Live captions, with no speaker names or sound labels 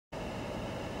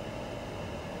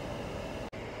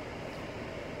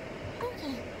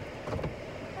Okay.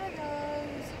 Hi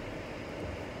guys.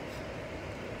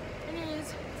 It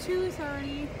is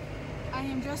 2:30. I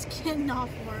am just getting off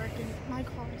work and my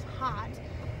car is hot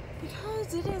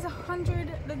because it is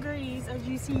 100 degrees, as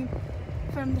you see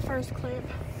from the first clip.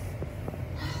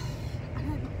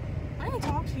 I didn't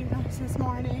talk to you guys this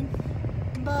morning,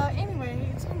 but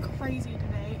anyway, it's been crazy today.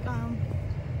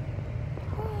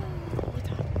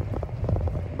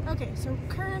 Okay, so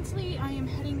currently I am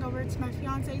heading over to my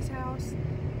fiance's house.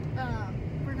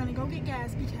 We're gonna go get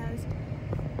gas because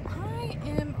I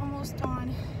am almost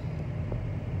on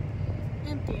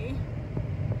empty.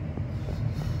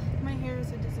 My hair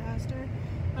is a disaster.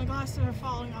 My glasses are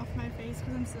falling off my face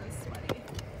because I'm so sweaty.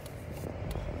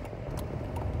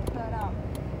 But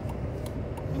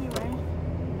anyway,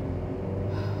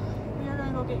 we are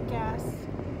gonna go get gas.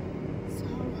 So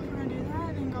we're gonna do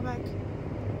that and go back.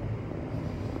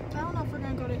 I don't know if we're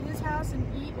gonna go to his house and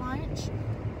eat lunch,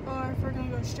 or if we're gonna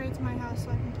go straight to my house so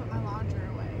I can put my laundry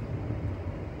away.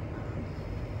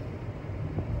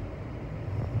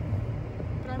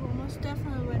 But I will most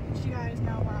definitely let you guys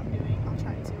know what I'm doing. I'll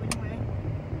try to anyway.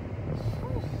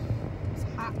 Whew, it's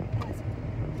hot as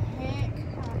heck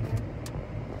out here.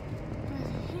 But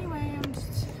anyway, I'm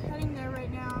just heading there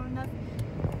right now.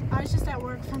 I was just at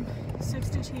work from 6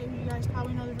 to 2. You guys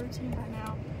probably know the routine by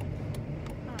now.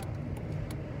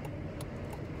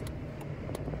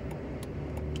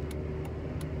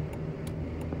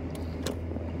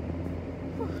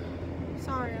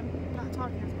 Sorry, I'm not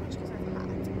talking as much because I'm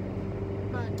hot.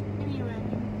 But anyway,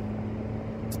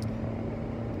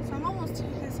 so I'm almost to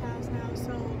his house now.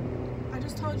 So I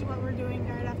just told you what we're doing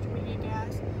right after we get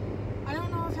gas. I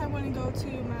don't know if I want to go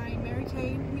to my Mary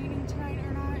Kay meeting tonight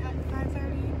or not at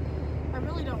 5:30. I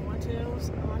really don't want to,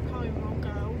 so I probably won't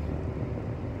go.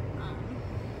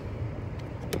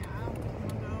 Yeah, I don't want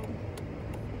to go.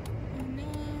 And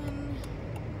then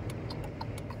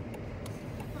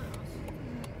what else?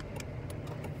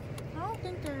 I don't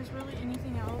think there's really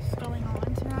anything else going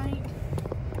on tonight.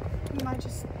 We might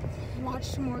just watch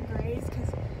some more Grays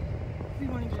because we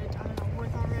want to get it done and over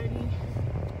with already.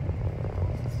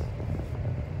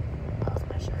 That was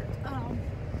my shirt.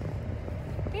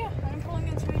 But yeah, I'm pulling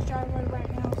into his driveway right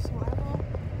now, so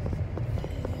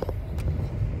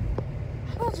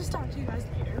I will just talk to you guys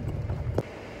later.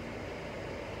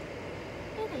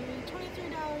 Okay,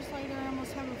 $23 later, I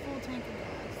almost have a full tank of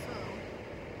gas, so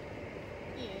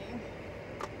yeah.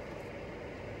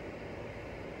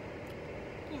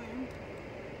 Anyway,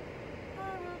 I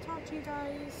will talk to you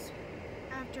guys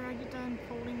after I get done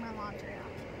folding my laundry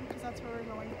out, because that's where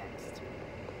we're going next.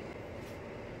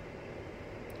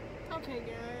 Okay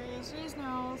guys, it is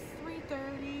now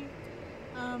 3:30.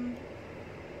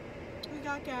 We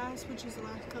got gas, which is the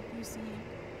last cup you see.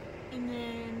 And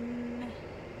then,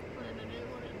 what did I do?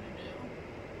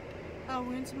 I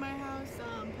went to my house,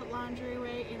 put laundry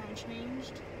away, and I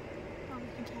changed. You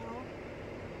can tell.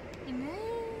 And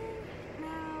then,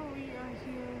 now we are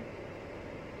here.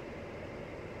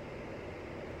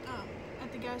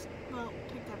 At the gas, well,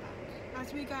 take that back.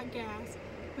 After we got gas,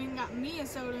 we got me a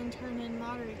soda and turned in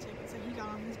lottery tickets that he got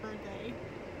on his birthday.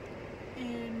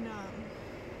 And,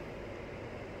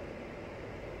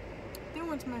 then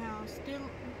went to my house,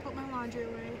 put my laundry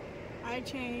away. I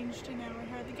changed, and now we're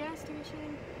here at the gas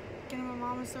station, getting my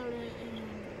mom a soda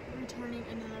and returning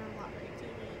another lottery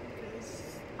ticket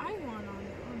because I won on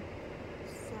that one.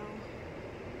 So,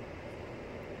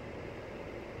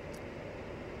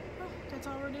 well, that's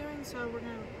all we're doing. So we're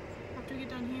gonna, after we get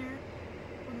done here,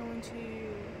 we're going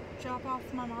to drop off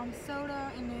my mom's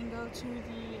soda and then go to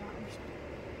the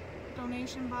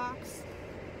donation box,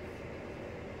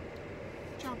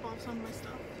 drop off some of my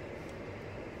stuff.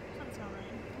 So that's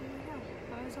alright. Yeah,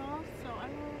 that is all. So I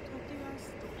will talk to you guys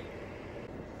later.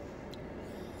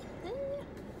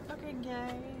 Okay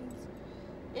guys,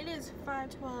 it is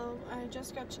 5:12. I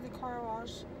just got to the car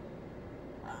wash.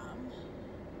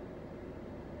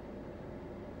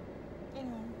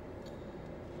 Anyway,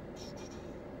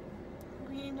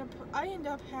 I end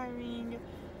up having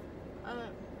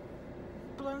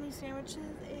bologna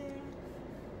sandwiches and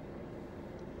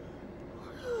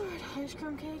ice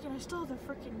cream cake, and I still have the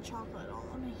freaking chocolate all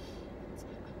on me.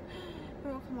 It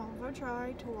won't come off. I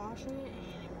tried to wash it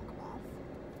and it won't come off.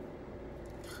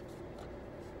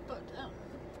 But I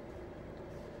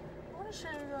want to show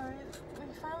you guys, we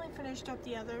finally finished up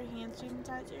the other hand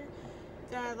sanitizer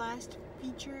that I last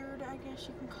featured, I guess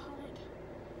you can call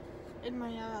it, in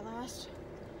my last,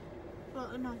 well,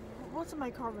 what's in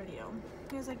my car video?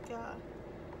 It was like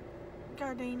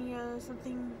gardenia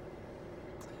something.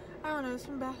 I don't know, it's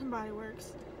from Bath and Body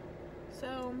Works.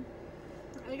 So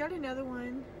I got another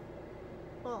one.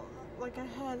 Well, like I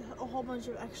had a whole bunch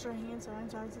of extra hand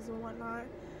sanitizers and whatnot.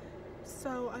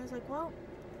 So I was like, well,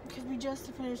 because we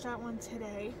just finished that one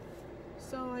today.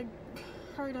 So I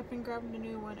hurried up and grabbed a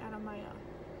new one out of my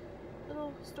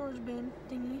little storage bin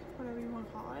thingy, whatever you want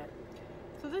to call it.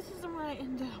 So this is the one I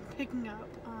ended up picking up.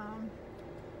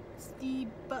 It's the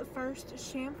But First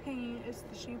Champagne. It's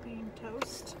the champagne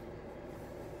toast.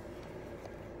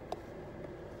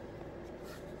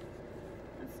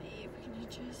 Let's see if we can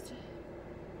adjust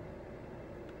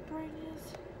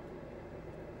brightness.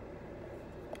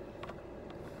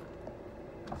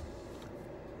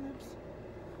 Oops.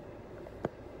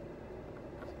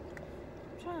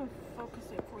 I'm trying to focus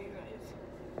it for you guys.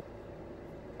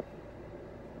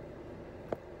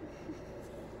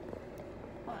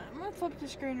 I'm gonna flip the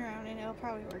screen around and it'll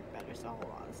probably work better, so hold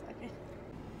on a second.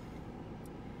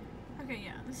 Okay,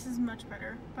 yeah, this is much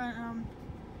better. But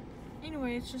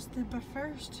anyway, it's just the But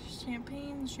First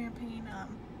champagne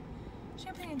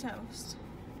toast.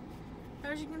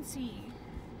 As you can see,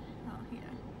 oh yeah,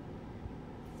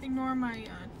 ignore my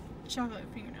chocolate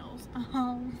fingernails.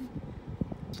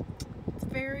 It's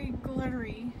very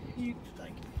glittery. You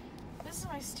like, this is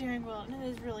my steering wheel and it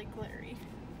is really glittery.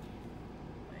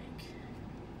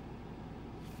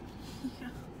 Yeah.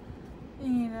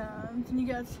 And then you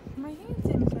got my hand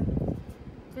sanitizer.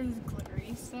 It is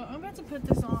glittery. So I'm about to put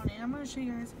this on and I'm going to show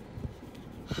you guys.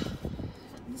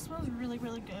 This smells really,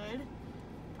 really good.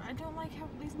 But I don't like how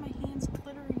it leaves my hands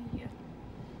glittery.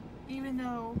 Even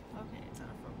though, okay, it's out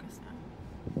of focus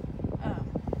now.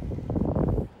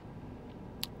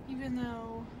 Even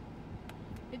though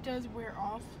it does wear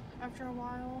off after a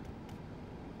while.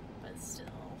 But still.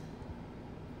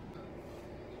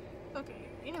 Okay,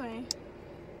 anyway,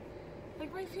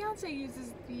 like my fiance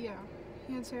uses the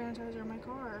hand sanitizer in my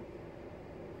car.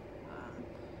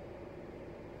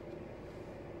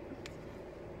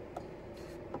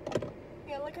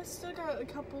 Yeah, like I still got a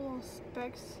couple of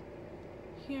specks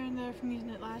here and there from using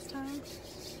it last time.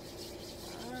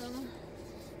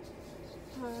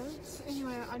 But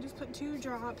anyway, I just put 2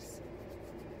 drops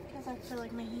because I feel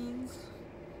like my hands,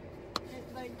 it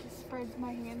like spreads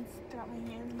my hands throughout my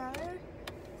hands better.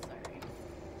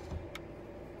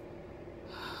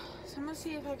 So I'm gonna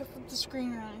see if I can flip the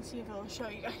screen around and see if it'll show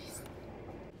you guys.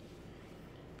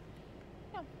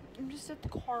 Yeah, I'm just at the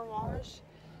car wash.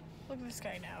 Look at the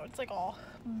sky now. It's like all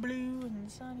blue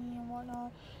and sunny and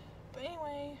whatnot. But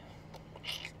anyway,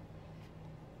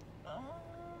 I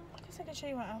guess I can show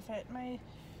you my outfit. My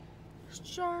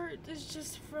shirt is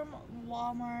just from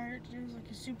Walmart. There's like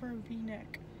a super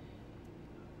V-neck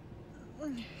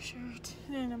shirt.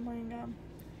 And I'm wearing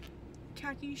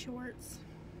khaki shorts.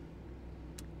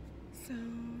 So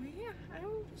yeah, I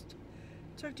will just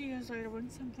talk to you guys later when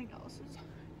something else is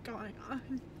going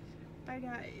on. Bye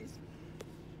guys.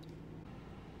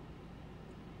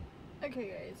 Okay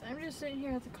guys, I'm just sitting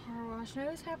here at the car wash and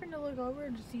I just happened to look over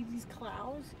to see these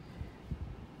clouds.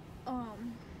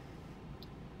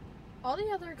 All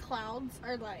the other clouds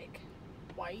are like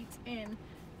white and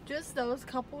just those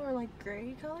couple are like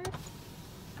gray colored.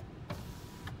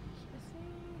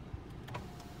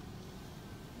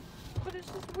 But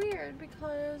it's just weird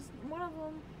because one of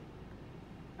them,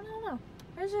 I don't know,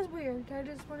 it's just weird. I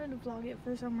just wanted to vlog it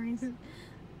for some reason.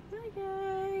 Bye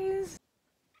guys.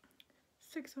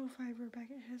 6:05, we're back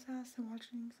at his house and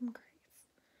watching some Grace.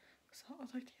 So I'll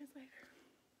talk to you guys later.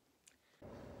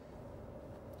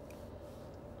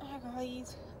 Hi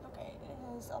guys. Okay, it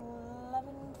is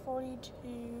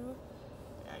 11:42.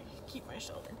 I keep my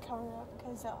shoulder covered up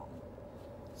because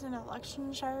it's an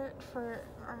election shirt for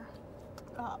our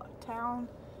town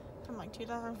from like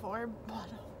 2004, but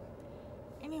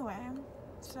anyway,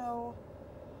 so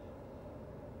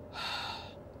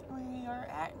we are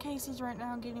at Casey's right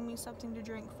now getting me something to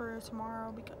drink for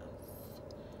tomorrow because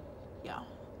yeah,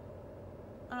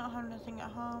 I don't have nothing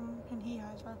at home and he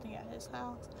has nothing at his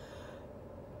house.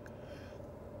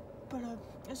 But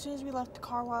as soon as we left the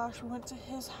car wash, we went to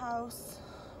his house,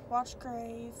 watched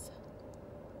Grace,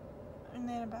 and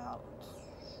then about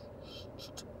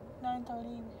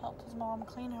 9:30 we helped his mom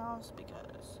clean house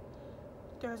because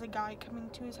there's a guy coming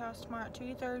to his house tomorrow at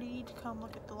 2:30 to come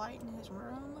look at the light in his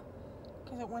room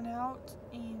because it went out.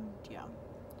 And yeah,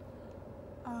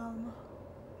 and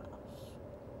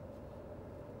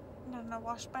then I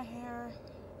washed my hair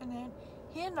and then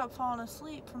he ended up falling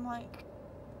asleep from like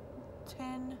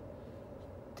 10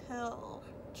 till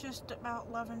just about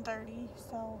 11:30,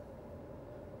 so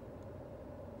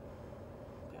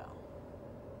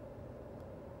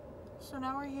so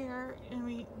now we're here and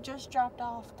we just dropped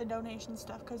off the donation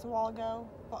stuff because a while ago,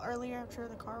 well earlier after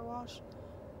the car wash,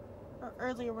 or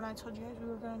earlier when I told you guys we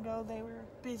were gonna go, they were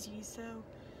busy, so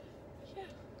yeah.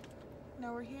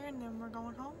 Now we're here and then we're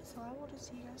going home, so I will just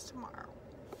see you guys tomorrow.